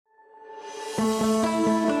To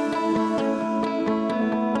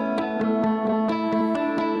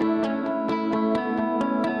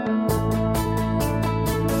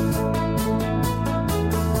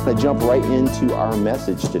jump right into our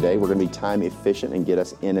message today. We're going to be time efficient and get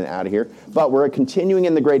us in and out of here. But we're continuing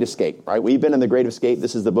in the Great Escape, right? We've been in the Great Escape.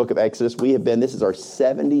 This is the book of Exodus. This is our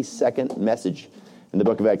 72nd message in the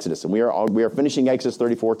book of Exodus. And we are finishing Exodus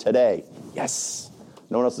 34 today. Yes.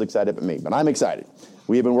 No one else is excited but me, but I'm excited.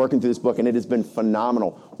 We have been working through this book, and it has been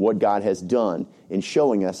phenomenal what God has done in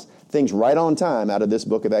showing us things right on time out of this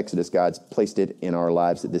book of Exodus. God's placed it in our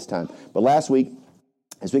lives at this time. But last week,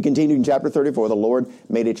 as we continued in chapter 34, the Lord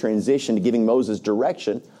made a transition to giving Moses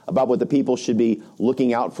direction about what the people should be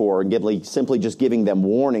looking out for, and simply just giving them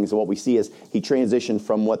warnings. And what we see is he transitioned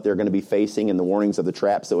from what they're going to be facing and the warnings of the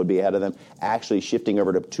traps that would be ahead of them, actually shifting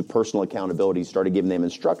over to personal accountability, started giving them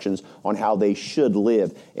instructions on how they should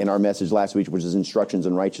live in our message last week, which is instructions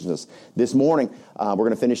in righteousness. This morning, we're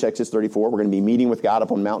going to finish Exodus 34. We're going to be meeting with God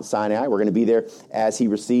up on Mount Sinai. We're going to be there as he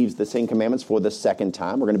receives the 10 commandments for the second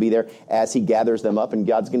time. We're going to be there as he gathers them up, and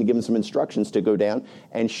God's going to give him some instructions to go down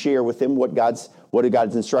and share with him what God's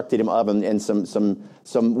instructed him of, and some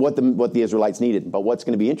what the Israelites needed. But what's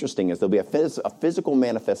going to be interesting is there'll be a physical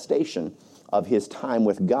manifestation of his time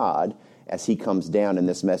with God as he comes down in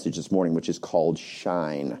this message this morning, which is called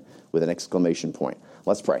Shine, with an exclamation point.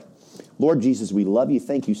 Let's pray. Lord Jesus, we love you.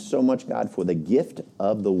 Thank you so much, God, for the gift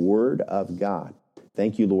of the Word of God.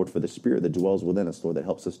 Thank you, Lord, for the Spirit that dwells within us, Lord, that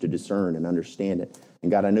helps us to discern and understand it. And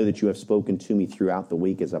God, I know that you have spoken to me throughout the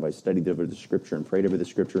week as I've studied over the Scripture and prayed over the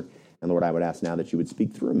Scripture. And Lord, I would ask now that you would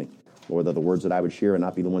speak through me. Lord, that the words that I would share would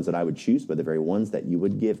not be the ones that I would choose, but the very ones that you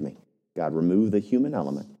would give me. God, remove the human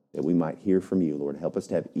element that we might hear from you. Lord, help us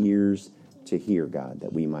to have ears to hear, God,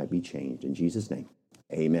 that we might be changed. In Jesus' name,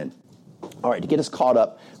 amen. All right, to get us caught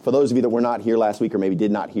up, for those of you that were not here last week or maybe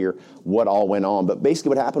did not hear what all went on, but basically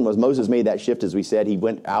what happened was Moses made that shift, as we said. He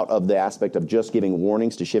went out of the aspect of just giving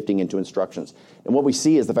warnings to shifting into instructions. And what we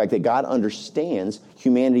see is the fact that God understands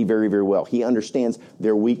humanity very, very well. He understands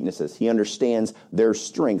their weaknesses. He understands their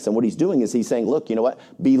strengths. And what he's doing is he's saying, look, you know what?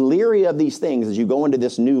 Be leery of these things as you go into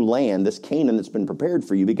this new land, this Canaan that's been prepared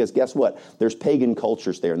for you, because guess what? There's pagan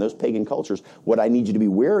cultures there. And those pagan cultures, what I need you to be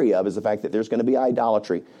wary of is the fact that there's going to be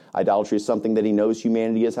idolatry. Idolatry is something that he knows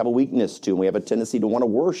humanity has a weakness to, and we have a tendency to want to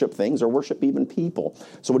worship things or worship even people.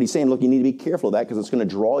 So what he's saying, look, you need to be careful of that because it's going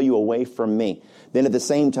to draw you away from me. Then at the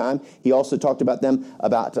same time, he also talked about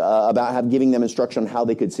giving them instruction on how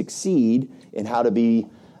they could succeed and how to be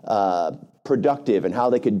productive and how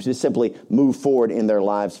they could just simply move forward in their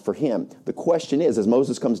lives for him. The question is, as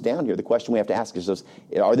Moses comes down here, the question we have to ask is,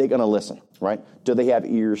 are they going to listen, right? Do they have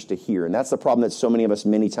ears to hear? And that's the problem that so many of us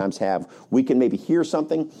many times have. We can maybe hear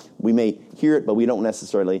something, we may hear it, but we don't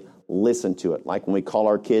necessarily listen to it. Like when we call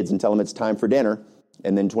our kids and tell them it's time for dinner,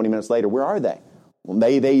 and then 20 minutes later, where are they? Well,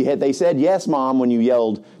 they said, yes, Mom, when you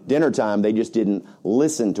yelled dinner time. They just didn't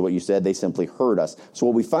listen to what you said. They simply heard us. So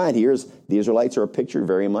what we find here is the Israelites are a picture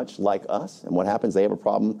very much like us. And what happens? They have a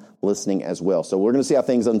problem listening as well. So we're going to see how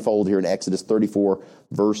things unfold here in Exodus 34,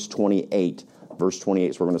 verse 28. Verse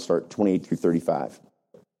 28, so we're going to start 28 through 35.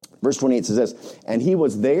 Verse 28 says this, and he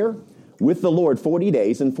was there with the Lord 40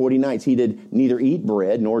 days and 40 nights. He did neither eat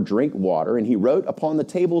bread nor drink water, and he wrote upon the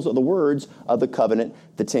tables of the words of the covenant,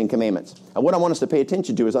 the 10 commandments. And what I want us to pay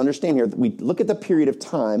attention to is understand here that we look at the period of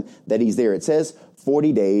time that he's there. It says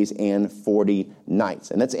 40 days and 40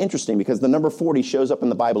 nights. And that's interesting because the number 40 shows up in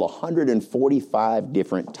the Bible 145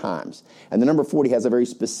 different times. And the number 40 has a very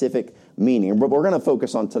specific meaning. What we're going to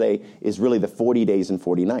focus on today is really the 40 days and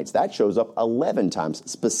 40 nights. That shows up 11 times,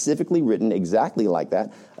 specifically written exactly like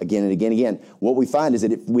that, again and again and again. What we find is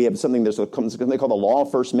that we have something that's something they call the law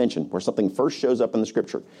of first mention, where something first shows up in the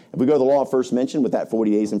Scripture. If we go to the law of first mention with that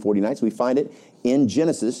 40 days and 40 nights, we find it in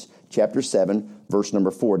Genesis chapter 7, verse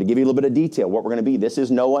number 4. To give you a little bit of detail, what we're going to be, this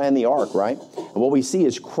is Noah and the ark, right? And what we see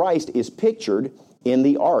is Christ is pictured in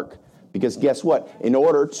the ark. Because guess what? In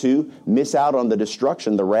order to miss out on the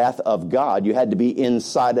destruction, the wrath of God, you had to be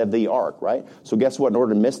inside of the ark, right? So guess what? In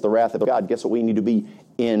order to miss the wrath of God, guess what? We need to be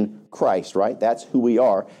in Christ, right? That's who we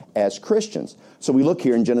are as Christians. So we look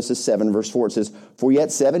here in Genesis 7, verse 4. It says, for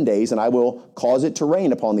yet 7 days, and I will cause it to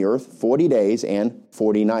rain upon the earth 40 days and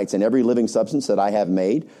 40 nights. And every living substance that I have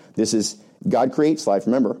made, this is, God creates life.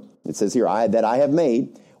 Remember, it says here, that I have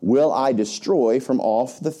made, will I destroy from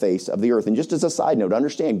off the face of the earth. And just as a side note,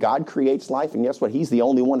 understand, God creates life, and guess what? He's the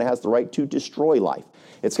only one that has the right to destroy life.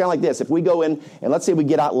 It's kind of like this. If we go in, and let's say we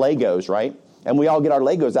get out Legos, right? And we all get our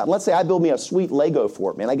Legos out. And let's say I build me a sweet Lego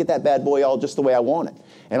fort, man. I get that bad boy all just the way I want it.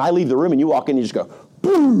 And I leave the room, and you walk in, and you just go,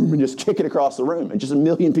 boom, and just kick it across the room, and just a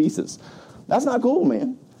million pieces. That's not cool,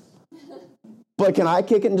 man. But can I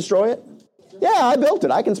kick it and destroy it? Yeah, I built it.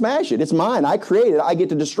 I can smash it. It's mine. I created it. I get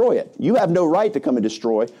to destroy it. You have no right to come and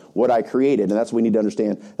destroy what I created. And that's what we need to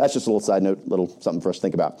understand. That's just a little side note, little something for us to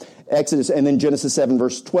think about. Exodus, and then Genesis 7,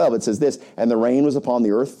 verse 12, it says this, and the rain was upon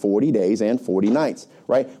the earth 40 days and 40 nights,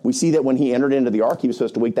 right? We see that when he entered into the ark, he was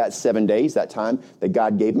supposed to wait that 7 days, that time that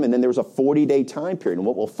God gave him. And then there was a 40-day time period. And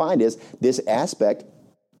what we'll find is this aspect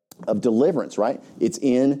of deliverance, right? It's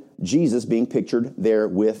in Jesus being pictured there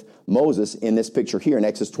with Moses in this picture here in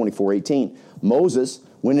Exodus 24:18. Moses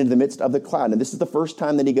went into the midst of the cloud. And this is the first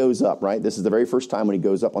time that he goes up, right? This is the very first time when he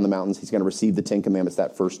goes up on the mountains. He's going to receive the 10 Commandments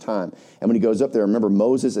that first time. And when he goes up there, remember,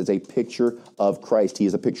 Moses is a picture of Christ. He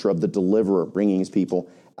is a picture of the deliverer bringing his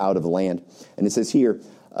people out of the land. And it says here,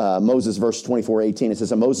 Moses, verse 24:18, it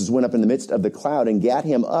says, and Moses went up in the midst of the cloud and gat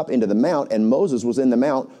him up into the mount, and Moses was in the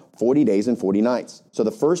mount 40 days and 40 nights. So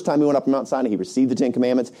the first time he went up Mount Sinai, he received the 10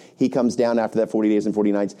 Commandments. He comes down after that 40 days and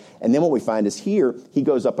 40 nights. And then what we find is here, he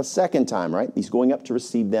goes up a second time, right? He's going up to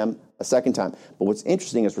receive them a second time. But what's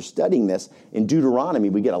interesting as we're studying this, in Deuteronomy,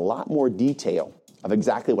 we get a lot more detail of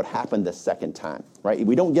exactly what happened the second time, right?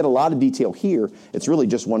 We don't get a lot of detail here. It's really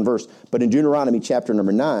just one verse. But in Deuteronomy chapter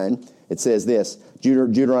number 9, it says this,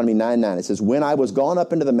 Deuteronomy 9:9. It says, when I was gone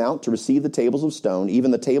up into the mount to receive the tables of stone,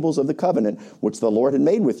 even the tables of the covenant, which the Lord had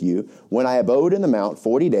made with you, when I abode in the mount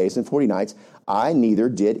 40 days and 40 nights, I neither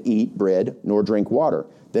did eat bread nor drink water.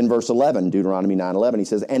 Then verse 11, Deuteronomy 9:11, he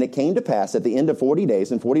says, and it came to pass at the end of 40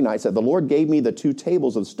 days and 40 nights that the Lord gave me the 2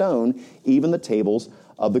 tables of stone, even the tables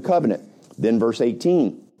of the covenant. Then verse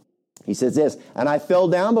 18, he says this, and I fell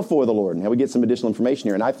down before the Lord. Now we get some additional information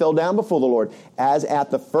here. And I fell down before the Lord as at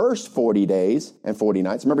the first 40 days and 40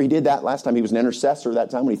 nights. Remember, he did that last time. He was an intercessor that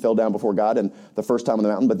time when he fell down before God and the first time on the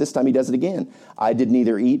mountain. But this time he does it again. I did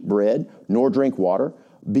neither eat bread nor drink water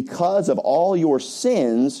because of all your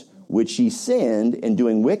sins which ye sinned in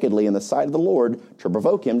doing wickedly in the sight of the Lord to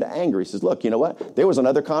provoke him to anger. He says, look, you know what? There was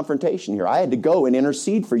another confrontation here. I had to go and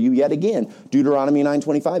intercede for you yet again. Deuteronomy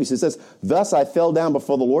 9:25, he says this, thus I fell down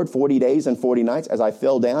before the Lord 40 days and 40 nights as I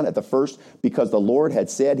fell down at the first because the Lord had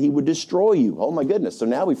said he would destroy you. Oh my goodness. So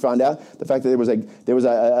now we found out the fact that there was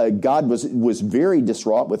a God was very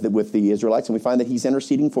distraught with the Israelites, and we find that he's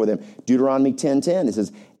interceding for them. Deuteronomy 10:10, it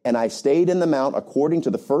says, and I stayed in the mount according to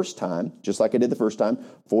the first time, just like I did the first time,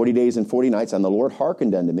 40 days and 40 nights, and the Lord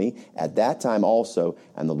hearkened unto me at that time also,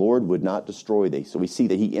 and the Lord would not destroy thee. So we see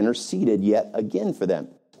that he interceded yet again for them.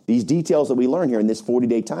 These details that we learn here in this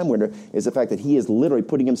 40-day time window is the fact that he is literally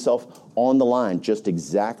putting himself on the line, just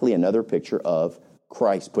exactly another picture of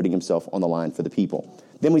Christ putting himself on the line for the people.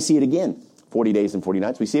 Then we see it again, 40 days and 40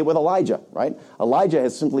 nights. We see it with Elijah, right? Elijah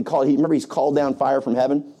has simply he's called down fire from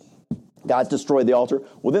heaven. God's destroyed the altar.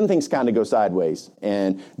 Well, then things kind of go sideways.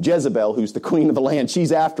 And Jezebel, who's the queen of the land,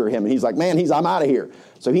 she's after him. And he's like, man, I'm out of here.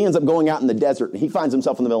 So he ends up going out in the desert. And he finds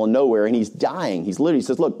himself in the middle of nowhere. And he's dying. He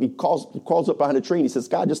says, look, he crawls up behind a tree. And he says,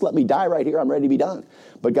 God, just let me die right here. I'm ready to be done.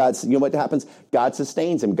 But you know what happens? God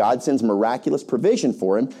sustains him. God sends miraculous provision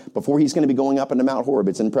for him before he's going to be going up into Mount Horeb.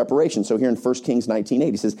 It's in preparation. So here in 1 Kings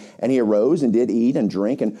 19:8, he says, and he arose and did eat and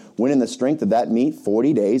drink and went in the strength of that meat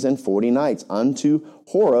 40 days and 40 nights unto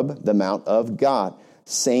Horeb, the mount of God.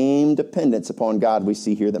 Same dependence upon God we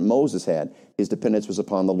see here that Moses had. His dependence was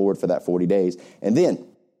upon the Lord for that 40 days. And then,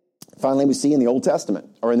 finally, we see in the Old Testament,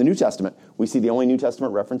 or in the New Testament, we see the only New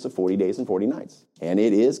Testament reference of 40 days and 40 nights. And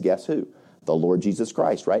it is, guess who? The Lord Jesus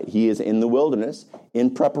Christ, right? He is in the wilderness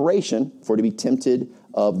in preparation for to be tempted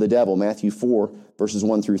of the devil. Matthew 4, verses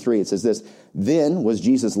 1 through 3. It says this, then was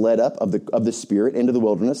Jesus led up of the Spirit into the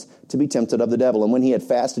wilderness to be tempted of the devil. And when he had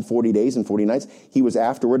fasted 40 days and 40 nights, he was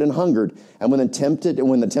afterward and hungered. And when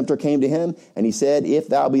the tempter came to him, and he said, if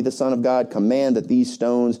thou be the Son of God, command that these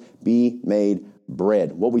stones be made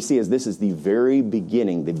bread. What we see is this is the very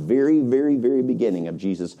beginning, the very, very, very beginning of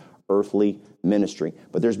Jesus' earthly ministry.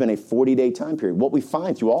 But there's been a 40-day time period. What we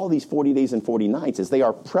find through all these 40 days and 40 nights is they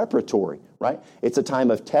are preparatory, right? It's a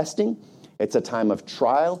time of testing. It's a time of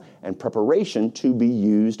trial and preparation to be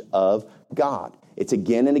used of God. It's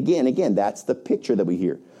again and again. Again, that's the picture that we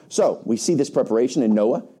hear. So we see this preparation in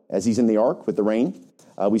Noah as he's in the ark with the rain.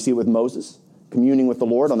 We see it with Moses communing with the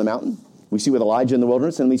Lord on the mountain. We see with Elijah in the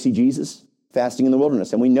wilderness, and we see Jesus fasting in the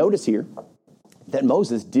wilderness. And we notice here that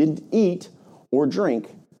Moses didn't eat or drink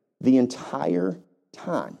the entire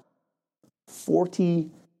time.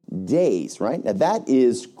 40 days, right? Now that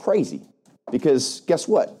is crazy because guess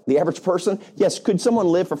what? The average person, yes, could someone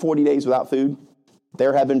live for 40 days without food?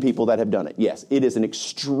 There have been people that have done it. Yes, it is an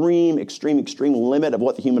extreme limit of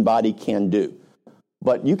what the human body can do.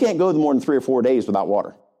 But you can't go more than 3 or 4 days without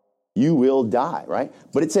water. you will die, right?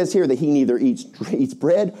 But it says here that he neither eats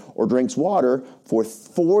bread or drinks water for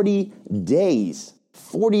 40 days.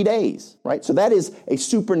 40 days, right? So that is a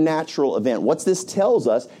supernatural event. What this tells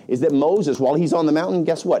us is that Moses, while he's on the mountain,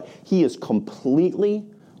 guess what? He is completely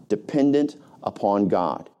dependent upon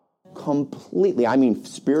God. Completely. I mean,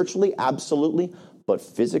 spiritually, absolutely, but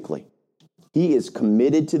physically. He is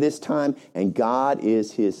committed to this time, and God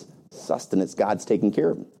is his sustenance. God's taking care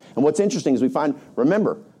of him. And what's interesting is we find,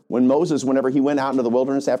 remember, when Moses, whenever he went out into the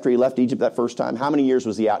wilderness after he left Egypt that first time, how many years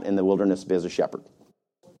was he out in the wilderness as a shepherd?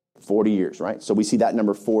 40 years, right? So we see that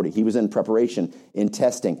number 40. He was in preparation, in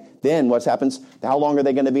testing. Then what happens? How long are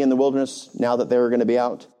they going to be in the wilderness now that they're going to be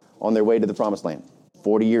out on their way to the promised land?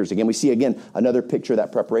 40 years. Again, we see another picture of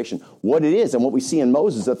that preparation. What it is and what we see in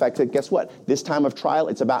Moses, the fact that, guess what? This time of trial,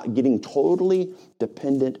 it's about getting totally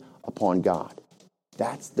dependent upon God.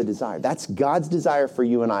 That's the desire. That's God's desire for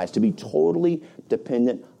you and I, is to be totally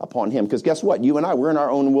dependent upon him. Because guess what? You and I, we're in our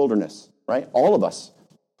own wilderness, right? All of us.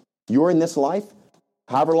 You're in this life.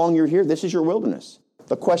 However long you're here, this is your wilderness.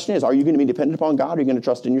 The question is, are you going to be dependent upon God, or are you going to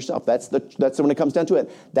trust in yourself? That's when it comes down to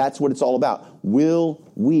it. That's what it's all about. Will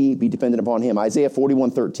we be dependent upon him? Isaiah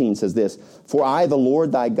 41:13 says this, "For I, the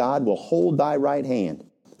Lord thy God, will hold thy right hand,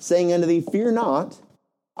 saying unto thee, fear not,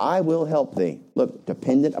 I will help thee." Look,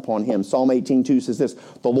 dependent upon him. Psalm 18:2 says this,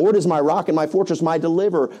 "The Lord is my rock and my fortress, my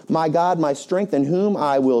deliverer, my God, my strength, in whom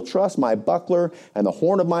I will trust, my buckler and the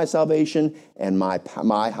horn of my salvation and my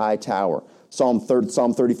high tower." Psalm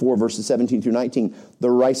 34, verses 17 through 19. The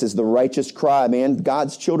righteous cry, man,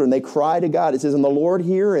 God's children, they cry to God. It says, "And the Lord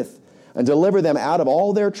heareth and deliver them out of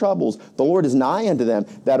all their troubles. The Lord is nigh unto them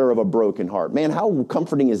that are of a broken heart." Man, how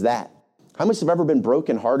comforting is that? How much have ever been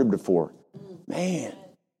brokenhearted before? Man,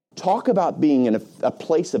 talk about being in a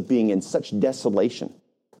place of being in such desolation,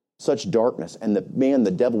 such darkness. And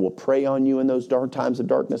the devil will prey on you in those dark times of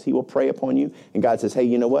darkness. He will prey upon you. And God says, hey,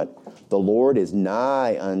 you know what? The Lord is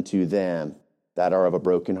nigh unto them that are of a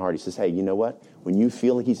broken heart. He says, hey, you know what? When you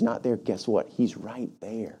feel like he's not there, guess what? He's right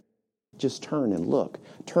there. Just turn and look.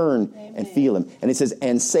 Turn and feel him. And it says,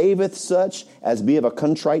 "And saveth such as be of a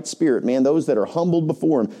contrite spirit." Man, those that are humbled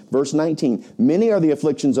before him. Verse 19, "Many are the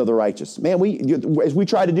afflictions of the righteous." Man, as we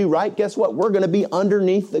try to do right, guess what? We're going to be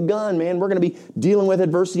underneath the gun, man. We're going to be dealing with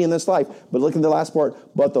adversity in this life. But look at the last part.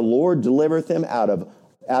 "But the Lord delivereth them out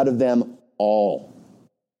of them all."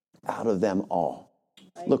 Out of them all.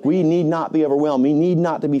 Look, we need not be overwhelmed. We need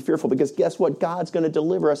not to be fearful, because guess what? God's going to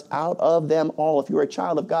deliver us out of them all. If you're a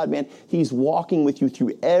child of God, man, he's walking with you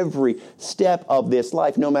through every step of this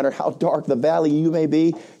life. No matter how dark the valley you may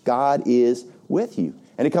be, God is with you.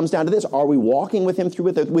 And it comes down to this. Are we walking with him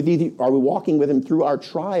are we walking with him through our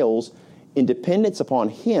trials in dependence upon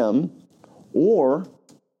him, or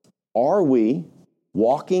are we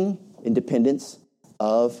walking in dependence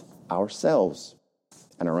of ourselves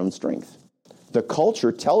and our own strength? The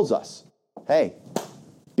culture tells us, hey,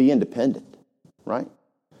 be independent, right?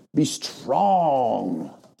 Be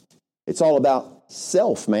strong. It's all about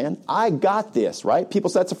self, man. I got this, right?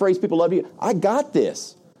 That's a phrase people love to use. I got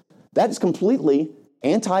this. That is completely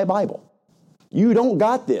anti-Bible. You don't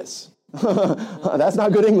got this. That's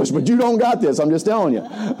not good English, but you don't got this. I'm just telling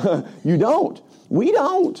you. You don't. We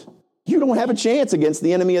don't. You don't have a chance against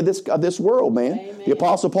the enemy of this world, man. Amen. The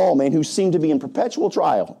Apostle Paul, man, who seemed to be in perpetual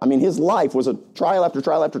trial. I mean, his life was a trial after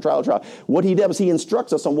trial after trial after trial. What he does, he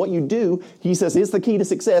instructs us on what you do. He says, it's the key to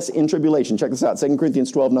success in tribulation. Check this out, 2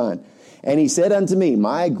 Corinthians 12:9. "And he said unto me,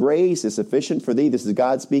 my grace is sufficient for thee." This is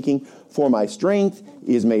God speaking. "For my strength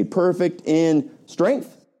is made perfect in"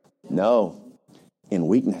 strength? No, in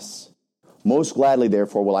weakness. "Most gladly,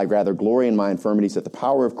 therefore, will I rather glory in my infirmities, that the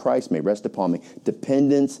power of Christ may rest upon me."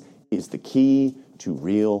 Dependence is the key to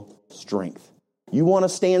real strength. You want to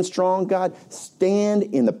stand strong, God? Stand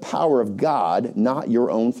in the power of God, not your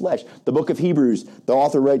own flesh. The book of Hebrews, the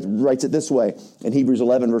author writes it this way in Hebrews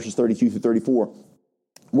 11, verses 32 through 34.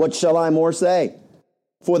 "What shall I more say?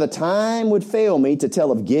 For the time would fail me to tell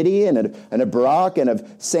of Gideon and of Barak and of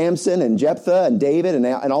Samson and Jephthah and David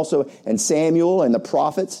and Samuel and the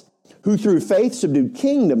prophets, who through faith subdued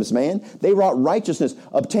kingdoms, man. They wrought righteousness,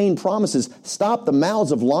 obtained promises, stopped the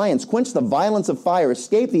mouths of lions, quenched the violence of fire,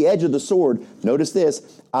 escaped the edge of the sword." Notice this.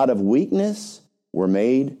 "Out of weakness were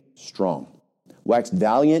made strong. Waxed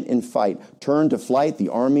valiant in fight, turned to flight the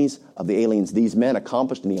armies of the aliens." These men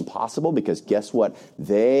accomplished the impossible because guess what?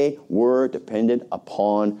 They were dependent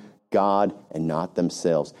upon God and not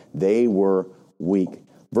themselves. They were weak.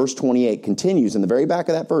 Verse 28 continues in the very back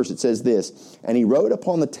of that verse. It says this, "And he wrote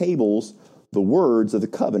upon the tables the words of the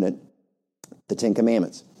covenant," the 10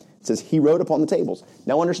 Commandments. It says he wrote upon the tables.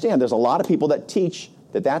 Now understand, there's a lot of people that teach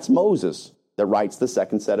that that's Moses that writes the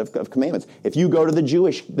second set of commandments. If you go to the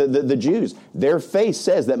Jews, their faith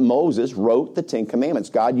says that Moses wrote the 10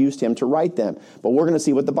 commandments. God used him to write them. But we're going to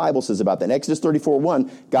see what the Bible says about that. In Exodus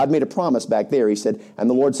 34:1, God made a promise back there. He said, and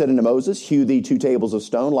the Lord said unto Moses, hew thee 2 tables of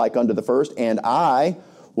stone like unto the first, and I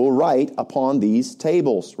will write upon these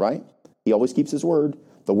tables, right? He always keeps his word.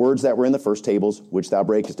 The words that were in the first tables, which thou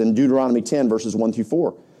breakest. In Deuteronomy 10, verses 1 through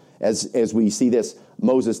 4, as we see this,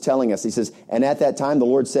 Moses telling us, he says, and at that time the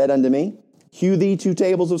Lord said unto me, hew thee 2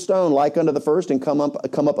 tables of stone like unto the first, and come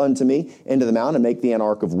up unto me into the mount, and make thee an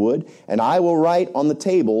ark of wood. And I will write on the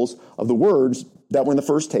tables of the words that were in the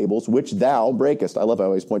first tables, which thou breakest. I love how he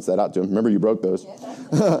always points that out to him. Remember, you broke those.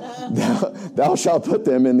 thou shalt put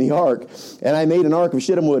them in the ark. And I made an ark of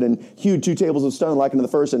shittim wood, and hewed 2 tables of stone like unto the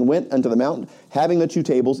first, and went unto the mountain, having the 2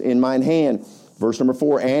 tables in mine hand. Verse number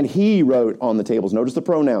 4, and he wrote on the tables. Notice the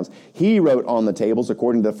pronouns. He wrote on the tables,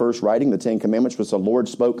 according to the first writing, the 10 commandments, which the Lord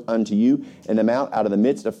spoke unto you in the mount out of the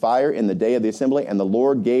midst of fire in the day of the assembly, and the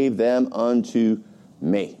Lord gave them unto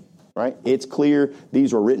me. Right? It's clear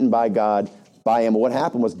these were written by God, by him. What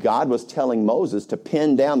happened was God was telling Moses to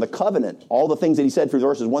pin down the covenant, all the things that he said through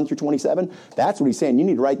verses 1 through 27. That's what he's saying. You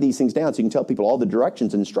need to write these things down so you can tell people all the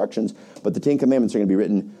directions and instructions, but the 10 commandments are going to be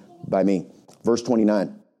written by me. Verse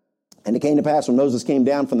 29. And it came to pass when Moses came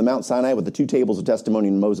down from the Mount Sinai with the 2 tables of testimony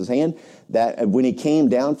in Moses' hand, that when he came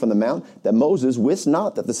down from the mount, that Moses wist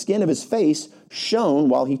not that the skin of his face shone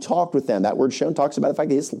while he talked with them. That word shone talks about the fact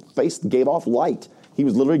that his face gave off light. He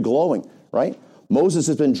was literally glowing, right? Moses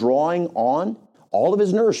has been drawing on all of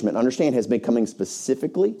his nourishment, understand, has been coming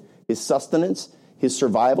specifically, his sustenance, his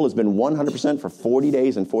survival has been 100% for 40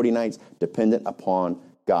 days and 40 nights dependent upon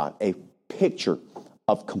God. A picture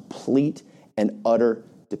of complete and utter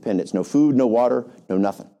dependence. No food, no water, no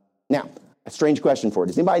nothing. Now, a strange question for you.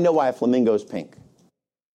 Does anybody know why a flamingo is pink?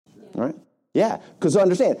 All right? Yeah, because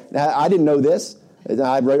understand, now, I didn't know this.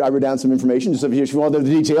 I wrote down some information. Just if you want to know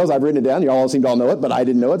the details, I've written it down. You all seem to all know it, but I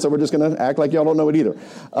didn't know it, so we're just going to act like y'all don't know it either.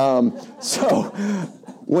 So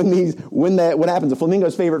what happens? A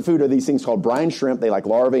flamingo's favorite food are these things called brine shrimp. They like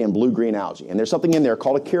larvae and blue-green algae. And there's something in there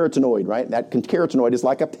called a carotenoid, right? That carotenoid is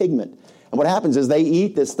like a pigment. And what happens is they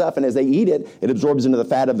eat this stuff, and as they eat it, it absorbs into the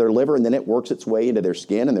fat of their liver, and then it works its way into their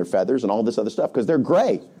skin and their feathers and all this other stuff because they're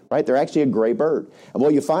gray, right? They're actually a gray bird. And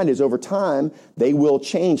what you find is over time, they will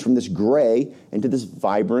change from this gray into this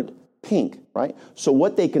vibrant pink, right? So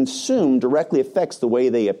what they consume directly affects the way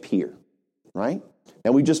they appear, right?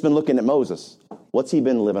 And we've just been looking at Moses. What's he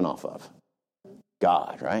been living off of?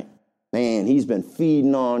 God, right? Man, he's been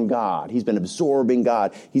feeding on God. He's been absorbing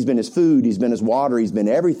God. He's been his food. He's been his water. He's been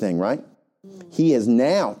everything, right? He is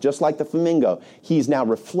now, just like the flamingo, he's now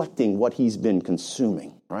reflecting what he's been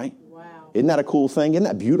consuming, right? Wow. Isn't that a cool thing? Isn't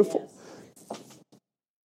that beautiful? Yes.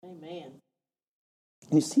 Amen.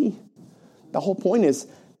 And you see, the whole point is,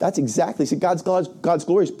 that's exactly, see, God's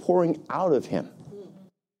glory is pouring out of him.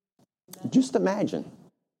 Just imagine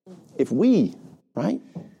if we, right,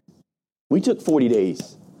 we took 40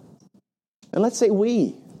 days, and let's say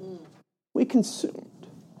we consumed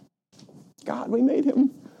God, we made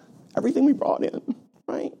him everything we brought in,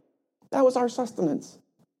 right? That was our sustenance.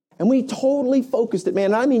 And we totally focused it,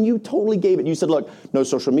 man. I mean, you totally gave it. You said, look, no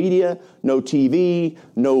social media, no TV,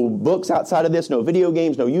 no books outside of this, no video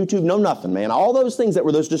games, no YouTube, no nothing, man. All those things that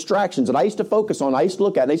were those distractions that I used to focus on, I used to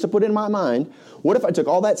look at, and I used to put in my mind. What if I took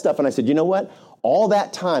all that stuff and I said, you know what? All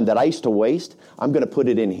that time that I used to waste, I'm going to put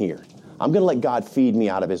it in here. I'm going to let God feed me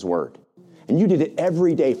out of his word. And you did it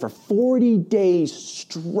every day for 40 days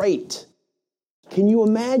straight. Can you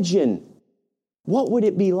imagine? What would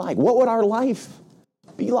it be like? What would our life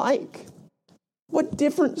be like? What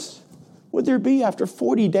difference would there be after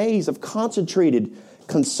 40 days of concentrated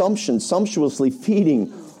consumption, sumptuously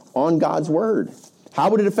feeding on God's word? How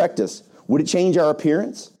would it affect us? Would it change our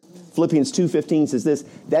appearance? Philippians 2:15 says this,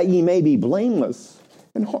 that ye may be blameless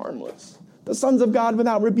and harmless, the sons of God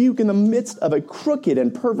without rebuke in the midst of a crooked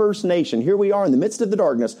and perverse nation. Here we are in the midst of the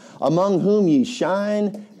darkness, among whom ye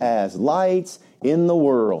shine as lights in the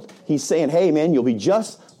world. He's saying, hey, man, you'll be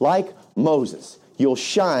just like Moses. You'll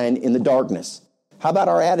shine in the darkness. How about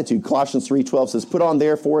our attitude? Colossians 3:12 says, put on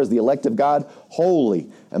therefore as the elect of God, holy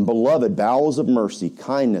and beloved bowels of mercy,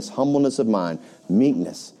 kindness, humbleness of mind,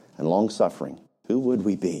 meekness, and long-suffering. Who would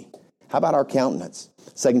we be? How about our countenance?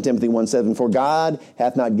 2 Timothy 1:7, for God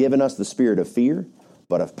hath not given us the spirit of fear,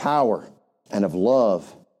 but of power and of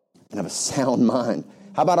love and of a sound mind.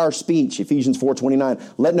 How about our speech? Ephesians 4:29.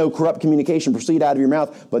 Let no corrupt communication proceed out of your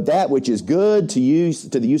mouth, but that which is good to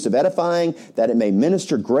the use of edifying, that it may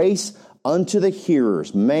minister grace unto the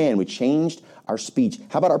hearers. Man, we changed our speech.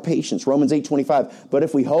 How about our patience? Romans 8:25. But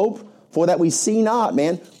if we hope For that we see not,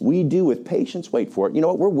 man, we do with patience wait for it. You know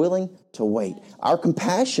what? We're willing to wait. Our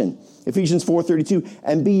compassion, Ephesians 4:32,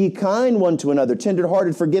 and be ye kind one to another,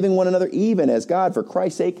 tenderhearted, forgiving one another, even as God for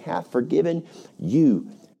Christ's sake hath forgiven you.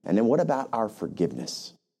 And then what about our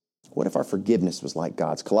forgiveness? What if our forgiveness was like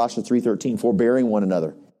God's? Colossians 3:13, forbearing one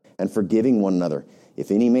another and forgiving one another.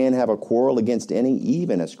 If any man have a quarrel against any,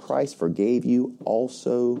 even as Christ forgave you,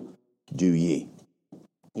 also do ye.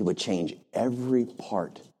 He would change every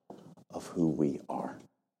part of who we are,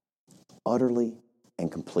 utterly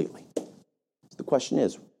and completely. The question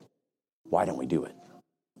is, why don't we do it?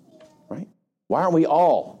 Right? Why aren't we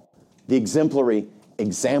all the exemplary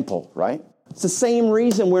example, right? It's the same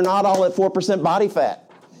reason we're not all at 4% body fat,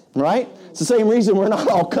 right? It's the same reason we're not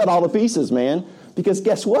all cut all to pieces, man. Because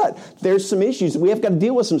guess what? There's some issues. We have got to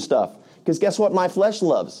deal with some stuff. Because guess what my flesh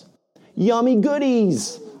loves? Yummy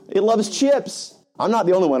goodies. It loves chips. I'm not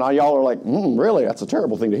the only one. Y'all are like, really? That's a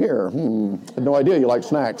terrible thing to hear. I had no idea you like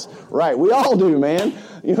snacks. Right. We all do, man.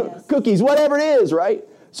 You know, cookies, whatever it is, right?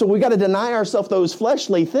 So we got to deny ourselves those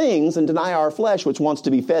fleshly things and deny our flesh, which wants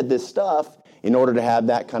to be fed this stuff, in order to have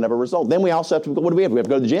that kind of a result. Then we also have to, what do we have? We have to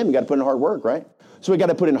go to the gym. We got to put in hard work, right? So we got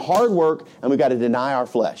to put in hard work and we got to deny our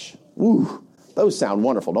flesh. Woo, those sound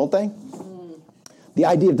wonderful, don't they? The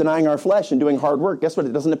idea of denying our flesh and doing hard work, guess what?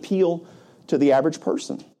 It doesn't appeal to the average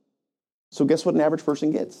person. So guess what an average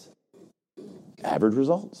person gets? Average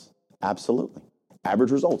results. Absolutely.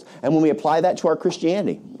 Average results. And when we apply that to our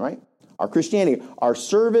Christianity, right? Our Christianity, our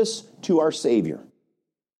service to our Savior,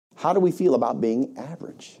 how do we feel about being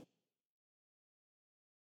average?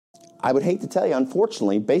 I would hate to tell you,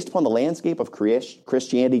 unfortunately, based upon the landscape of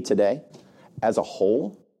Christianity today, as a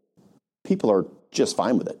whole, people are just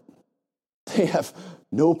fine with it. They have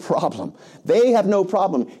no problem. They have no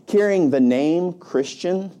problem carrying the name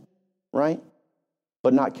Christian, right?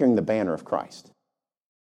 But not carrying the banner of Christ.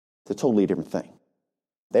 It's a totally different thing.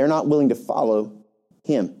 They're not willing to follow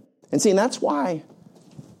him. And see, and that's why.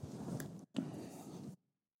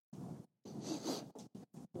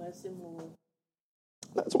 Bless him, Lord.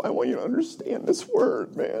 That's why I want you to understand this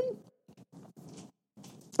word, man.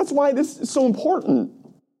 That's why this is so important.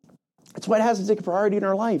 That's why it has to take a priority in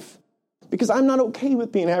our life. Because I'm not okay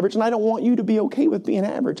with being average, and I don't want you to be okay with being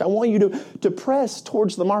average. I want you to press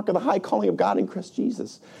towards the mark of the high calling of God in Christ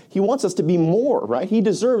Jesus. He wants us to be more, right? He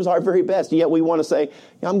deserves our very best, yet we want to say,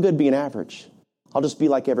 yeah, I'm good being average. I'll just be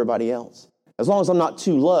like everybody else. As long as I'm not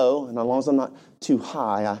too low, and as long as I'm not too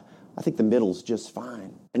high, I think the middle's just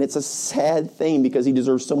fine. And it's a sad thing because he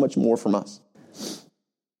deserves so much more from us.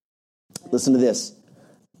 Listen to this.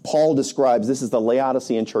 Paul describes, this is the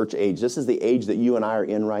Laodicean church age. This is the age that you and I are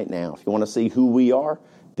in right now. If you want to see who we are,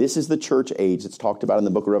 this is the church age. It's talked about in the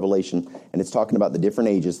book of Revelation, and it's talking about the different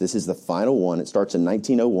ages. This is the final one. It starts in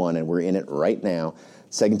 1901, and we're in it right now.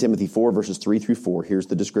 2 Timothy 4, verses 3 through 4. Here's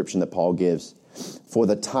the description that Paul gives. For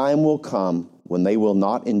the time will come when they will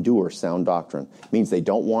not endure sound doctrine. It means they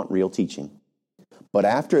don't want real teaching. But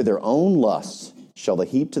after their own lusts shall they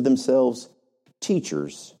heap to themselves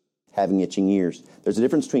teachers having itching ears. There's a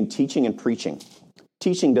difference between teaching and preaching.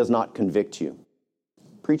 Teaching does not convict you.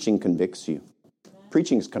 Preaching convicts you.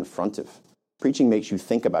 Preaching is confrontive. Preaching makes you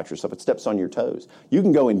think about yourself. It steps on your toes. You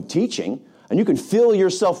can go in teaching, and you can fill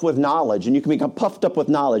yourself with knowledge, and you can become puffed up with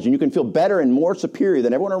knowledge, and you can feel better and more superior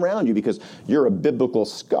than everyone around you because you're a biblical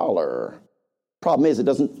scholar. Problem is, it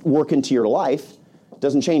doesn't work into your life. It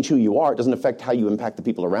doesn't change who you are. It doesn't affect how you impact the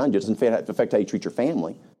people around you. It doesn't affect how you treat your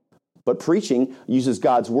family. But preaching uses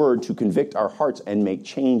God's word to convict our hearts and make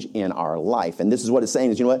change in our life. And this is what it's saying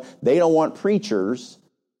is, you know what? They don't want preachers.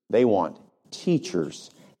 They want teachers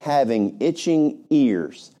having itching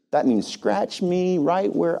ears. That means scratch me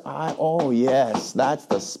right where oh yes, that's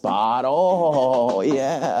the spot. Oh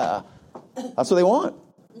yeah. That's what they want.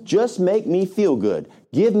 Just make me feel good.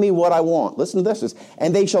 Give me what I want. Listen to this.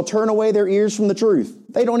 And they shall turn away their ears from the truth.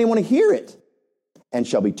 They don't even want to hear it. And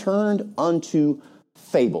shall be turned unto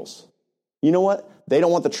fables. You know what? They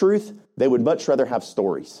don't want the truth. They would much rather have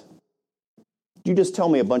stories. You just tell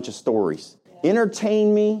me a bunch of stories.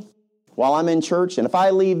 Entertain me while I'm in church. And if I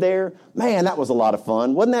leave there, man, that was a lot of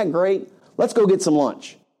fun. Wasn't that great? Let's go get some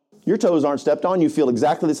lunch. Your toes aren't stepped on. You feel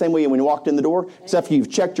exactly the same way when you walked in the door, except for you've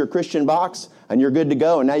checked your Christian box and you're good to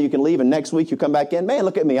go. And now you can leave. And next week you come back in. Man,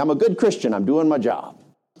 look at me. I'm a good Christian. I'm doing my job.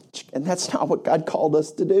 And that's not what God called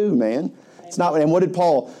us to do, man. It's not. And what did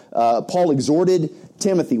Paul? Paul exhorted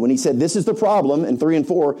Timothy when he said, this is the problem in 3 and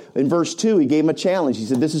 4. In verse 2, he gave him a challenge. He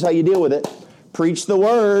said, this is how you deal with it. Preach the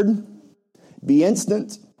word. Be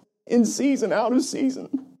instant, in season, out of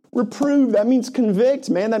season. Reprove, that means convict,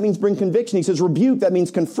 man. That means bring conviction. He says rebuke, that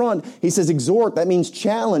means confront. He says exhort, that means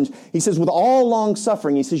challenge. He says with all long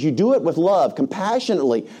suffering. He says you do it with love,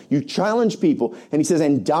 compassionately. You challenge people. And he says,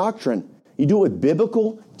 and doctrine. You do it with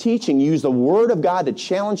biblical teaching. You use the Word of God to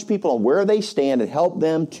challenge people on where they stand and help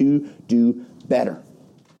them to do better.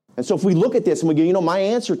 And so if we look at this and we go, my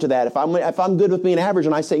answer to that, if I'm good with being average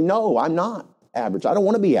and I say, no, I'm not average. I don't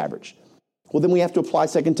want to be average. Well, then we have to apply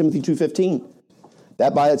 2 Timothy 2:15.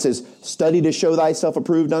 That by it says, study to show thyself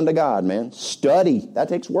approved unto God, man. Study. That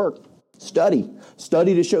takes work. Study.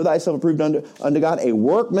 Study to show thyself approved unto God, a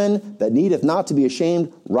workman that needeth not to be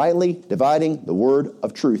ashamed, rightly dividing the word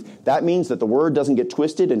of truth. That means that the word doesn't get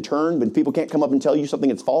twisted and turned, when people can't come up and tell you something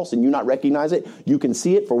that's false and you not recognize it. You can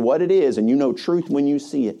see it for what it is, and you know truth when you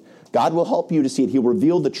see it. God will help you to see it. He'll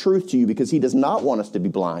reveal the truth to you because he does not want us to be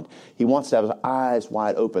blind. He wants to have his eyes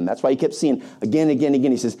wide open. That's why he kept seeing again and again and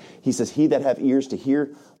again. He says, he that have ears to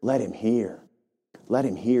hear, let him hear. Let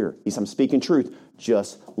him hear. He says, I'm speaking truth.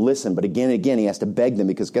 Just listen. But again and again, he has to beg them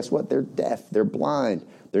because guess what? They're deaf. They're blind.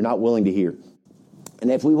 They're not willing to hear. And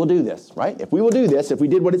if we will do this, right? If we will do this, if we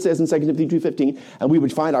did what it says in 2 Timothy 2:15, and we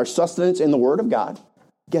would find our sustenance in the word of God,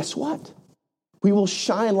 guess what? We will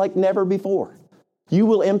shine like never before. You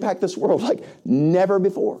will impact this world like never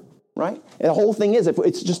before, right? And the whole thing is,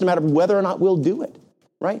 it's just a matter of whether or not we'll do it,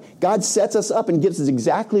 right? God sets us up and gives us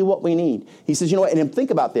exactly what we need. He says, and think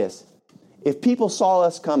about this. If people saw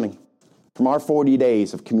us coming from our 40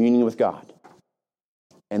 days of communion with God,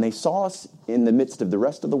 and they saw us in the midst of the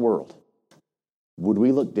rest of the world, would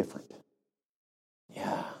we look different?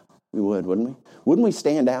 Yeah, we would, wouldn't we? Wouldn't we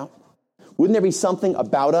stand out? Wouldn't there be something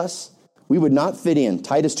about us? We would not fit in.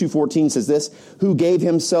 Titus 2:14 says this, who gave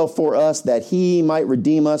himself for us that he might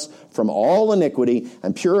redeem us from all iniquity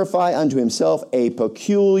and purify unto himself a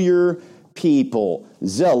peculiar people,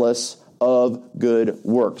 zealous of good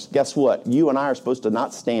works. Guess what? You and I are supposed to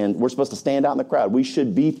not stand. We're supposed to stand out in the crowd. We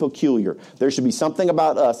should be peculiar. There should be something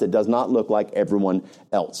about us that does not look like everyone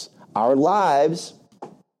else. Our lives,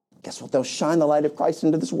 guess what? They'll shine the light of Christ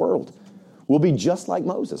into this world. We'll be just like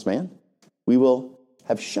Moses, man. We will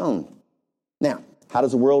have shone. Now, how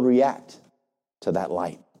does the world react to that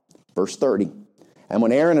light? Verse 30. And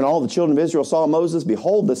when Aaron and all the children of Israel saw Moses,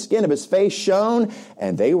 behold, the skin of his face shone,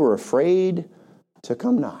 and they were afraid to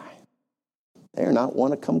come nigh. They're not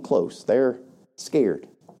want to come close. They're scared.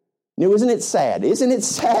 Isn't it sad? Isn't it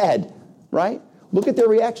sad? Right? Look at their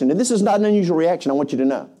reaction. And this is not an unusual reaction, I want you to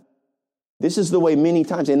know. This is the way many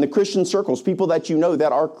times in the Christian circles, people that you know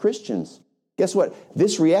that are Christians, guess what?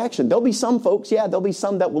 This reaction, there'll be some folks, there'll be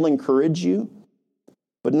some that will encourage you,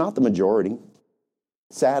 but not the majority,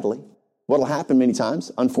 sadly. What'll happen many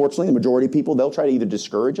times, unfortunately, the majority of people, they'll try to either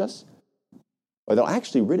discourage us or they'll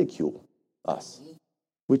actually ridicule us,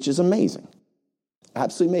 which is amazing.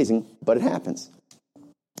 Absolutely amazing, but it happens.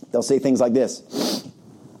 They'll say things like this.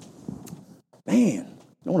 Man, you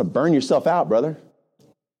don't want to burn yourself out, brother.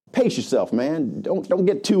 Pace yourself, man. Don't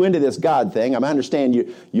get too into this God thing. I understand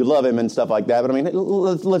you love him and stuff like that, but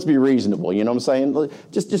let's be reasonable. You know what I'm saying?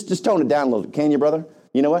 Just tone it down a little, can you, brother?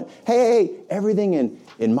 You know what? Hey, everything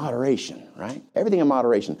in moderation, right? Everything in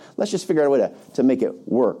moderation. Let's just figure out a way to make it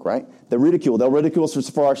work, right? They'll ridicule us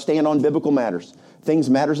for our stand on biblical matters.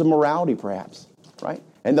 Matters of morality, perhaps, right?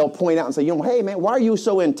 And they'll point out and say, hey, man, why are you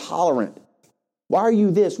so intolerant? Why are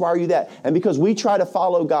you this? Why are you that? And because we try to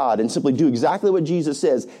follow God and simply do exactly what Jesus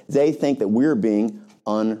says, they think that we're being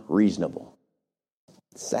unreasonable.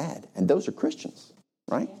 Sad. And those are Christians,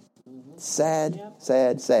 right? Sad,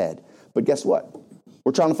 sad, sad. But guess what?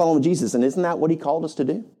 We're trying to follow Jesus, and isn't that what he called us to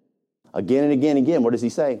do? Again and again and again, what does he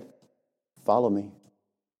say? Follow me.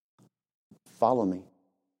 Follow me.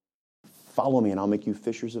 Follow me, and I'll make you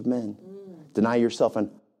fishers of men. Deny yourself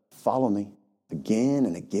and follow me again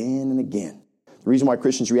and again and again. The reason why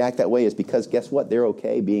Christians react that way is because, guess what? They're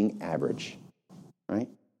okay being average, right?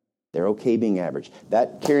 They're okay being average.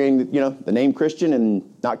 That carrying, the name Christian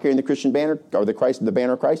and not carrying the Christian banner or the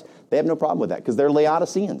banner of Christ, they have no problem with that because they're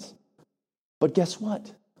Laodiceans. But guess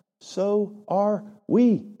what? So are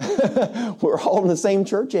we. We're all in the same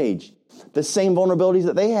church age. The same vulnerabilities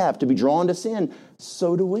that they have to be drawn to sin,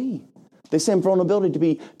 so do we. The same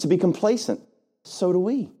vulnerability to be complacent, so do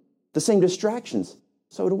we. The same distractions,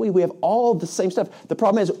 so do we. We have all the same stuff. The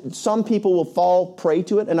problem is some people will fall prey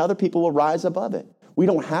to it and other people will rise above it. We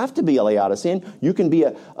don't have to be a Laodicean. You can be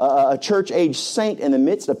a church-age saint in the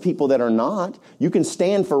midst of people that are not. You can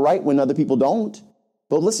stand for right when other people don't.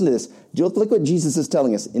 But listen to this. Look what Jesus is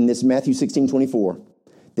telling us in this Matthew 16:24.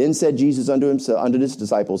 Then said Jesus unto his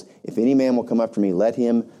disciples, if any man will come after me, let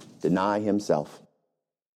him deny himself,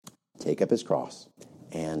 take up his cross,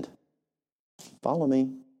 and follow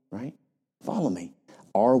me. right? Follow me.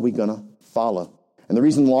 Are we going to follow? And the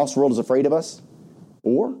reason the lost world is afraid of us,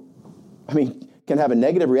 can have a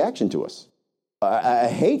negative reaction to us, a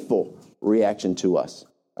hateful reaction to us,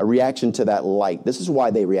 a reaction to that light. This is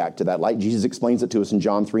why they react to that light. Jesus explains it to us in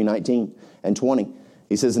John 3:19 and 20.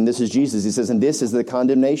 He says, and this is Jesus. He says, and this is the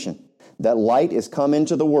condemnation. That light is come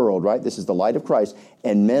into the world, right? This is the light of Christ.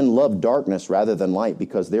 And men love darkness rather than light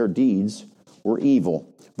because their deeds were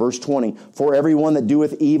evil. Verse 20, for everyone that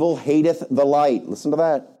doeth evil hateth the light. Listen to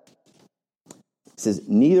that. It says,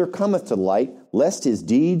 neither cometh to the light, lest his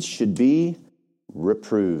deeds should be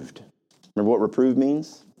reproved. Remember what reprove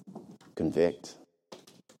means? Convict.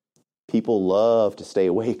 People love to stay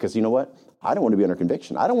away because you know what? I don't want to be under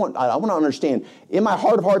conviction. I want to understand. In my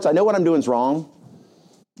heart of hearts, I know what I'm doing is wrong.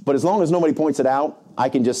 But as long as nobody points it out, I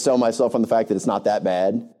can just sell myself on the fact that it's not that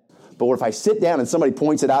bad. But what if I sit down and somebody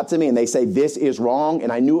points it out to me and they say, this is wrong,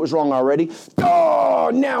 and I knew it was wrong already? Oh,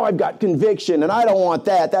 now I've got conviction, and I don't want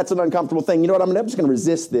that. That's an uncomfortable thing. You know what? I'm just going to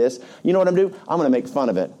resist this. You know what I'm going to do? I'm going to make fun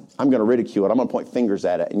of it. I'm going to ridicule it. I'm going to point fingers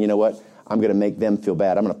at it. And you know what? I'm going to make them feel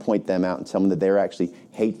bad. I'm going to point them out and tell them that they're actually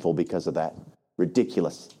hateful because of that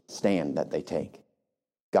ridiculous stand that they take.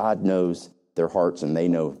 God knows their hearts, and they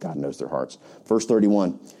know God knows their hearts. Verse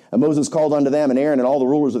 31, and Moses called unto them, and Aaron and all the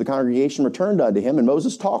rulers of the congregation returned unto him, and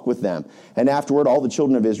Moses talked with them. And afterward all the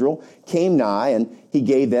children of Israel came nigh, and he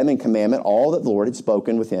gave them in commandment all that the Lord had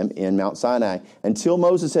spoken with him in Mount Sinai. Until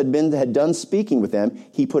Moses had done speaking with them,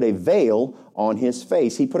 he put a veil on his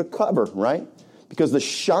face. He put a cover, right? Because the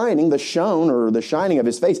shining of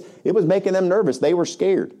his face, it was making them nervous. They were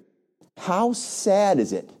scared. How sad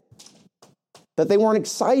is it that they weren't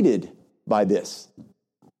excited by this,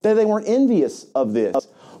 that they weren't envious of this?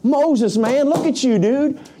 Moses, man, look at you,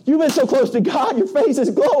 dude. You've been so close to God. Your face is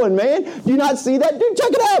glowing, man. Do you not see that? Dude,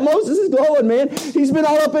 check it out. Moses is glowing, man. He's been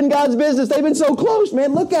all up in God's business. They've been so close,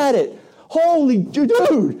 man. Look at it. Holy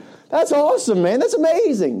dude. That's awesome, man. That's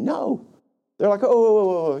amazing. No. They're like,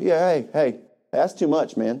 oh, yeah, hey, that's too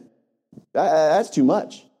much, man. That's too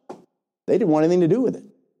much. They didn't want anything to do with it.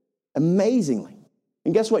 Amazingly.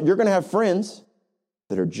 And guess what? You're going to have friends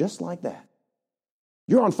that are just like that.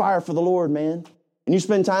 You're on fire for the Lord, man. And you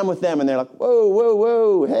spend time with them and they're like,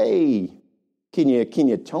 whoa, hey, can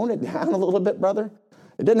you tone it down a little bit, brother?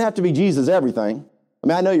 It doesn't have to be Jesus everything. I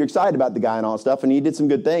mean, I know you're excited about the guy and all that stuff, and he did some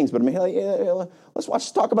good things, but I mean,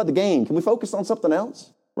 let's talk about the game. Can we focus on something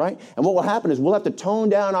else, right? And what will happen is we'll have to tone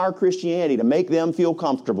down our Christianity to make them feel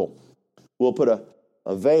comfortable. We'll put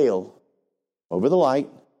a veil over the light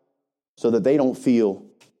so that they don't feel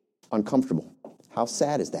uncomfortable. How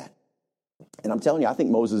sad is that? And I'm telling you, I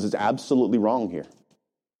think Moses is absolutely wrong here.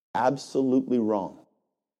 Absolutely wrong.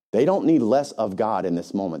 They don't need less of God in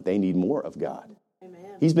this moment. They need more of God.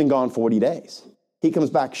 Amen. He's been gone 40 days. He comes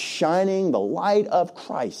back shining the light of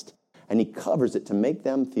Christ, and he covers it to make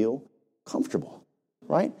them feel comfortable,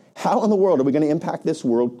 right? How in the world are we going to impact this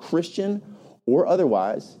world, Christian or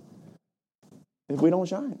otherwise, if we don't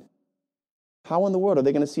shine? How in the world are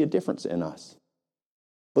they going to see a difference in us?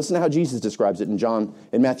 Listen to how Jesus describes it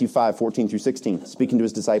in Matthew 5, 14 through 16. Speaking to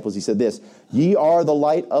his disciples, he said this, ye are the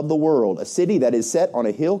light of the world. A city that is set on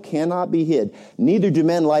a hill cannot be hid. Neither do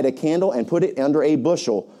men light a candle and put it under a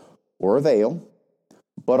bushel or a veil,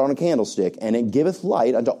 but on a candlestick, and it giveth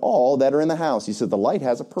light unto all that are in the house. He said the light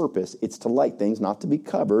has a purpose. It's to light things, not to be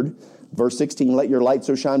covered. Verse 16, let your light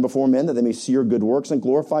so shine before men that they may see your good works and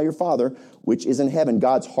glorify your Father, which is in heaven.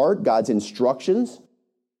 God's heart, God's instructions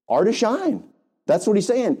are to shine. That's what he's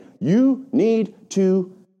saying. You need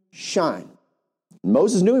to shine.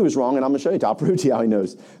 Moses knew he was wrong, and I'm going to show you. I'll prove to you how he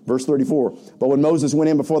knows. Verse 34. But when Moses went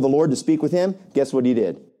in before the Lord to speak with him, guess what he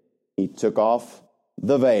did? He took off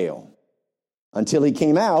the veil until he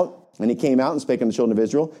came out. And he came out and spake unto the children of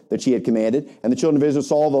Israel that she had commanded. And the children of Israel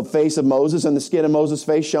saw the face of Moses, and the skin of Moses'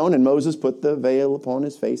 face shone. And Moses put the veil upon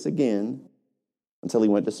his face again until he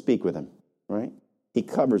went to speak with him. Right? He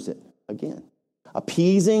covers it again.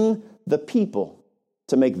 Appeasing the people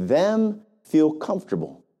to make them feel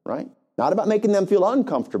comfortable, right? Not about making them feel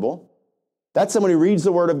uncomfortable. That's someone who reads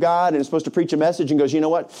the Word of God and is supposed to preach a message and goes, you know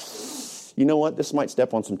what? This might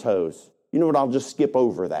step on some toes. You know what? I'll just skip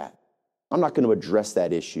over that. I'm not going to address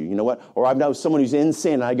that issue. You know what? Or I know someone who's in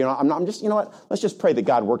sin. Let's just pray that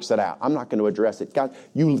God works it out. I'm not going to address it. God,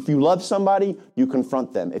 if you love somebody, you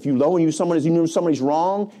confront them. If you know somebody's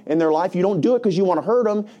wrong in their life, you don't do it because you want to hurt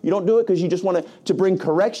them. You don't do it because you just want to bring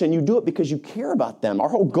correction. You do it because you care about them. Our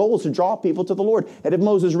whole goal is to draw people to the Lord. And if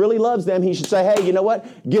Moses really loves them, he should say, hey, you know what?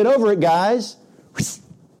 Get over it, guys.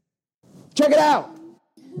 Check it out.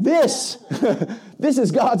 This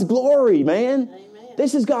is God's glory, man.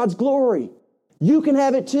 This is God's glory. You can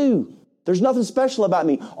have it too. There's nothing special about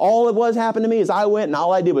me. All it was happened to me is I went and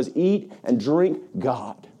all I did was eat and drink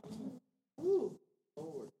God. Ooh,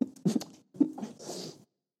 Lord.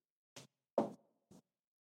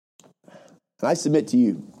 And I submit to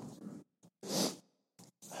you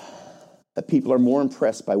that people are more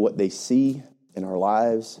impressed by what they see in our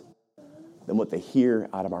lives than what they hear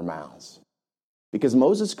out of our mouths. Because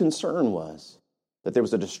Moses' concern was that there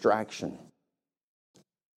was a distraction.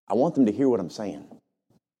 I want them to hear what I'm saying.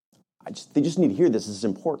 They just need to hear this. This is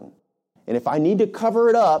important. And if I need to cover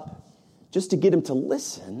it up just to get him to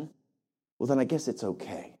listen, well, then I guess it's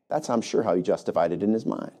okay. That's, I'm sure, how he justified it in his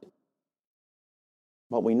mind.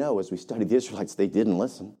 What we know as we study the Israelites, they didn't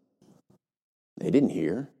listen. They didn't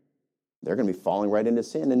hear. They're going to be falling right into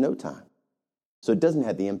sin in no time. So it doesn't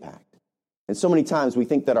have the impact. And so many times we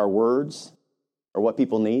think that our words are what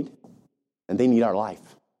people need, and they need our life.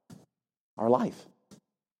 Our life.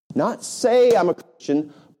 Not say I'm a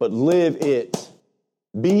Christian, but live it.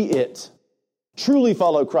 Be it. Truly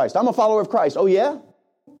follow Christ. I'm a follower of Christ. Oh, yeah?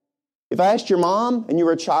 If I asked your mom and you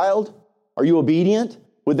were a child, are you obedient?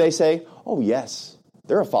 Would they say, oh, yes,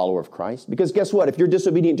 they're a follower of Christ? Because guess what? If you're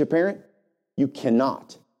disobedient to your parent, you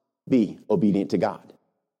cannot be obedient to God.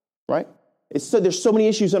 Right? There's so many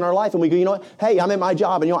issues in our life, and we go, you know what? Hey, I'm at my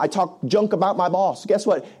job, and I talk junk about my boss. Guess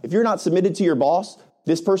what? If you're not submitted to your boss,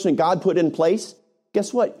 this person God put in place,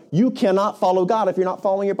 guess what? You cannot follow God if you're not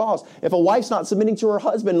following your boss. If a wife's not submitting to her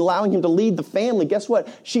husband and allowing him to lead the family, guess what?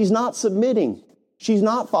 She's not submitting. She's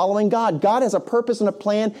not following God. God has a purpose and a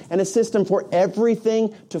plan and a system for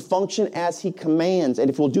everything to function as he commands. And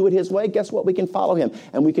if we'll do it his way, guess what? We can follow him,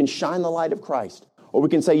 and we can shine the light of Christ. Or we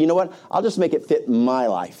can say, you know what? I'll just make it fit my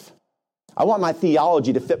life. I want my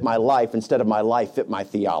theology to fit my life instead of my life fit my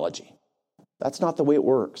theology. That's not the way it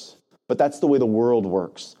works, but that's the way the world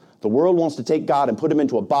works. The world wants to take God and put him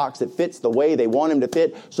into a box that fits the way they want him to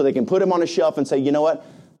fit so they can put him on a shelf and say, you know what?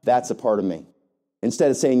 That's a part of me.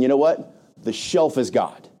 Instead of saying, you know what? The shelf is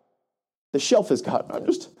God. The shelf is God. I'm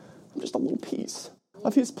just a little piece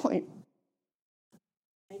of his plan.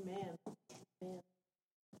 Amen. Amen.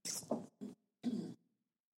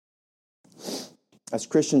 As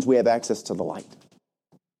Christians, we have access to the light.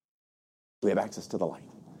 We have access to the light.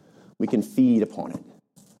 We can feed upon it.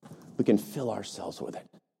 We can fill ourselves with it.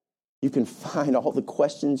 You can find all the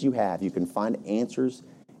questions you have. You can find answers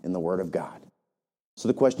in the Word of God. So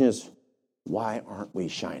the question is, why aren't we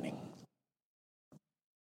shining?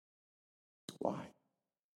 Why?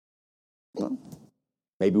 Well,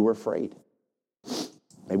 maybe we're afraid.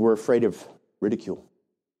 Maybe we're afraid of ridicule.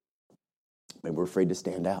 Maybe we're afraid to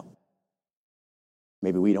stand out.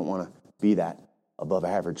 Maybe we don't want to be that above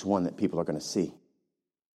average one that people are going to see.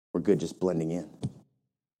 We're good just blending in.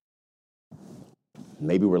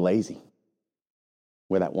 Maybe we're lazy.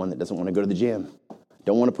 We're that one that doesn't want to go to the gym.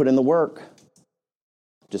 Don't want to put in the work.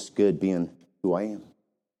 Just good being who I am.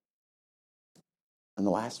 And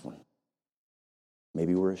the last one.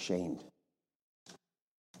 Maybe we're ashamed.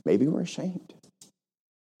 Maybe we're ashamed.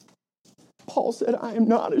 Paul said, I am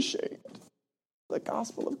not ashamed of the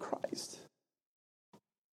gospel of Christ.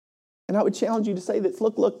 And I would challenge you to say this.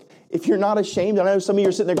 Look, if you're not ashamed, I know some of you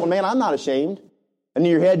are sitting there going, man, I'm not ashamed. And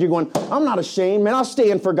in your head, you're going, I'm not ashamed, man. I'll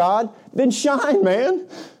stand for God. Then shine, man.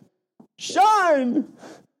 Shine.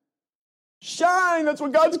 Shine. That's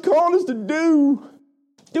what God's called us to do.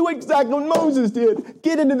 Do exactly what Moses did.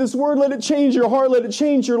 Get into this word. Let it change your heart. Let it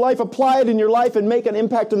change your life. Apply it in your life and make an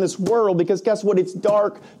impact in this world. Because guess what? It's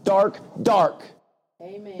dark, dark, dark.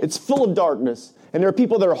 Amen. It's full of darkness. And there are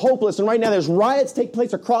people that are hopeless. And right now there's riots take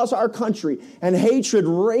place across our country. And hatred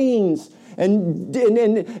reigns.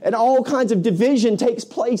 And all kinds of division takes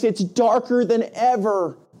place. It's darker than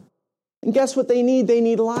ever. And guess what they need? They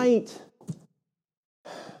need light.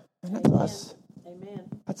 And that's us. Amen.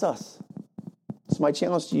 That's us. So my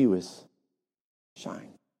challenge to you is shine.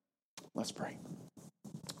 Let's pray.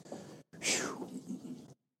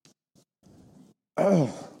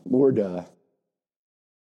 Lord,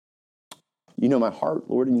 you know my heart,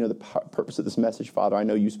 Lord, and you know the purpose of this message, Father. I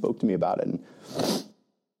know you spoke to me about it, and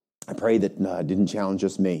I pray that it didn't challenge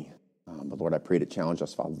just me. But Lord, I pray to challenge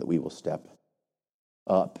us, Father, that we will step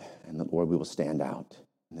up, and that, Lord, we will stand out,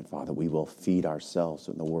 and that, Father, we will feed ourselves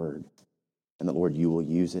in the Word, and that, Lord, you will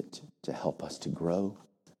use it to help us to grow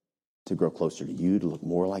closer to you, to look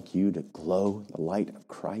more like you, to glow the light of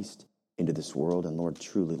Christ into this world, and Lord,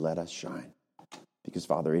 truly let us shine. Because,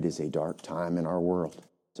 Father, it is a dark time in our world.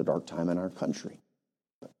 It's a dark time in our country.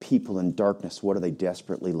 But people in darkness, what are they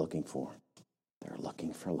desperately looking for? They're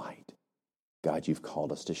looking for light. God, you've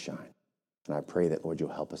called us to shine. And I pray that, Lord, you'll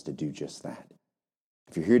help us to do just that.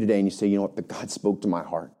 If you're here today and you say, you know what, but God spoke to my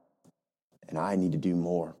heart. and I need to do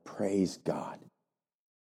more. Praise God.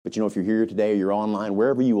 But if you're here today or you're online,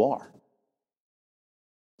 wherever you are,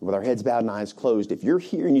 with our heads bowed and eyes closed, if you're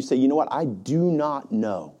here and you say, you know what, I do not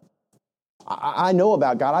know. I know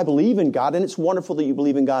about God. I believe in God, and it's wonderful that you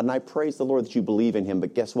believe in God, and I praise the Lord that you believe in Him.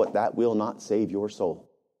 But guess what? That will not save your soul.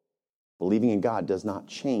 Believing in God does not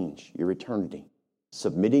change your eternity.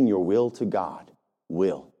 Submitting your will to God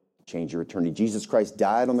will change your eternity. Jesus Christ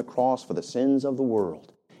died on the cross for the sins of the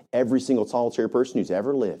world. Every single solitary person who's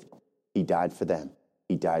ever lived, He died for them.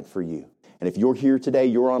 He died for you. And if you're here today,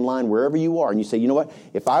 you're online, wherever you are, and you say, you know what?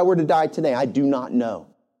 If I were to die today, I do not know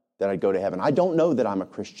that I'd go to heaven. I don't know that I'm a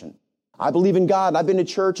Christian. I believe in God. I've been to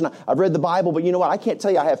church and I've read the Bible, but you know what? I can't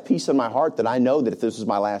tell you I have peace in my heart that I know that if this is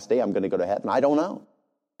my last day, I'm going to go to heaven. I don't know.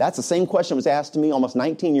 That's the same question that was asked to me almost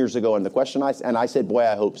 19 years ago, and I said, boy,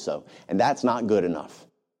 I hope so. And that's not good enough.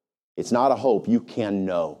 It's not a hope. You can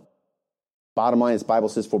know. Bottom line is the Bible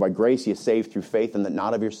says, for by grace you are saved through faith, and that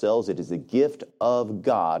not of yourselves. It is a gift of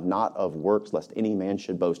God, not of works, lest any man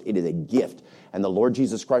should boast. It is a gift. And the Lord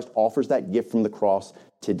Jesus Christ offers that gift from the cross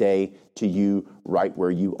today to you right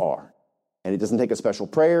where you are. And it doesn't take a special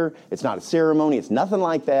prayer. It's not a ceremony. It's nothing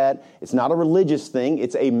like that. It's not a religious thing.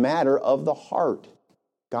 It's a matter of the heart.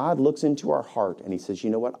 God looks into our heart and He says, you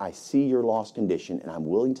know what? I see your lost condition and I'm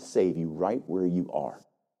willing to save you right where you are.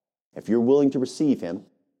 If you're willing to receive Him,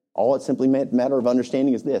 all it's simply a matter of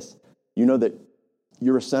understanding is this. You know that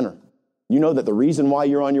you're a sinner. You know that the reason why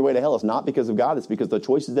you're on your way to hell is not because of God. It's because of the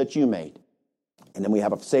choices that you made. And then we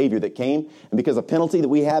have a Savior that came, and because the penalty that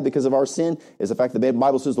we have because of our sin is the fact that the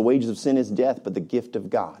Bible says the wages of sin is death, but the gift of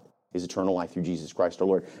God is eternal life through Jesus Christ our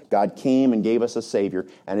Lord. God came and gave us a Savior,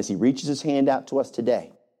 and as He reaches His hand out to us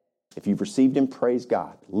today, if you've received Him, praise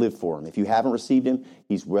God. Live for Him. If you haven't received Him,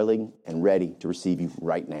 He's willing and ready to receive you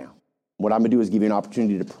right now. What I'm going to do is give you an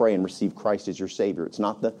opportunity to pray and receive Christ as your Savior. It's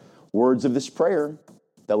not the words of this prayer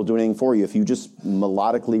that will do anything for you. If you just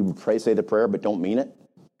melodically say the prayer but don't mean it,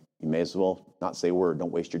 you may as well not say a word.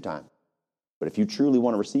 Don't waste your time. But if you truly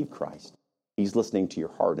want to receive Christ, He's listening to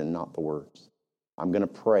your heart and not the words. I'm going to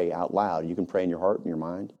pray out loud. You can pray in your heart and your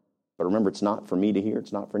mind. But remember, it's not for me to hear.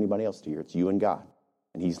 It's not for anybody else to hear. It's you and God.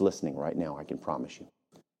 And He's listening right now, I can promise you.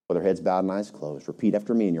 With our heads bowed and eyes closed, repeat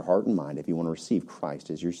after me in your heart and mind if you want to receive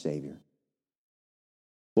Christ as your Savior.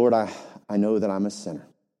 Lord, I know that I'm a sinner.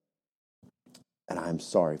 And I'm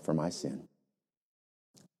sorry for my sin.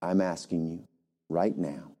 I'm asking you right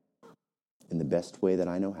now, in the best way that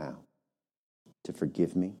I know how, to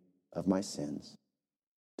forgive me of my sins,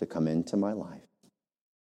 to come into my life,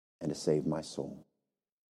 and to save my soul.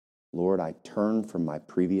 Lord, I turn from my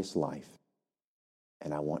previous life,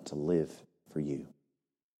 and I want to live for you.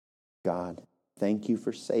 God, thank you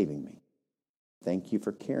for saving me. Thank you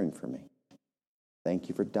for caring for me. Thank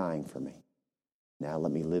you for dying for me. Now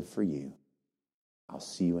let me live for you. I'll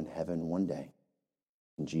see you in heaven one day.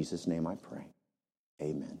 In Jesus' name I pray.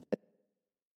 Amen.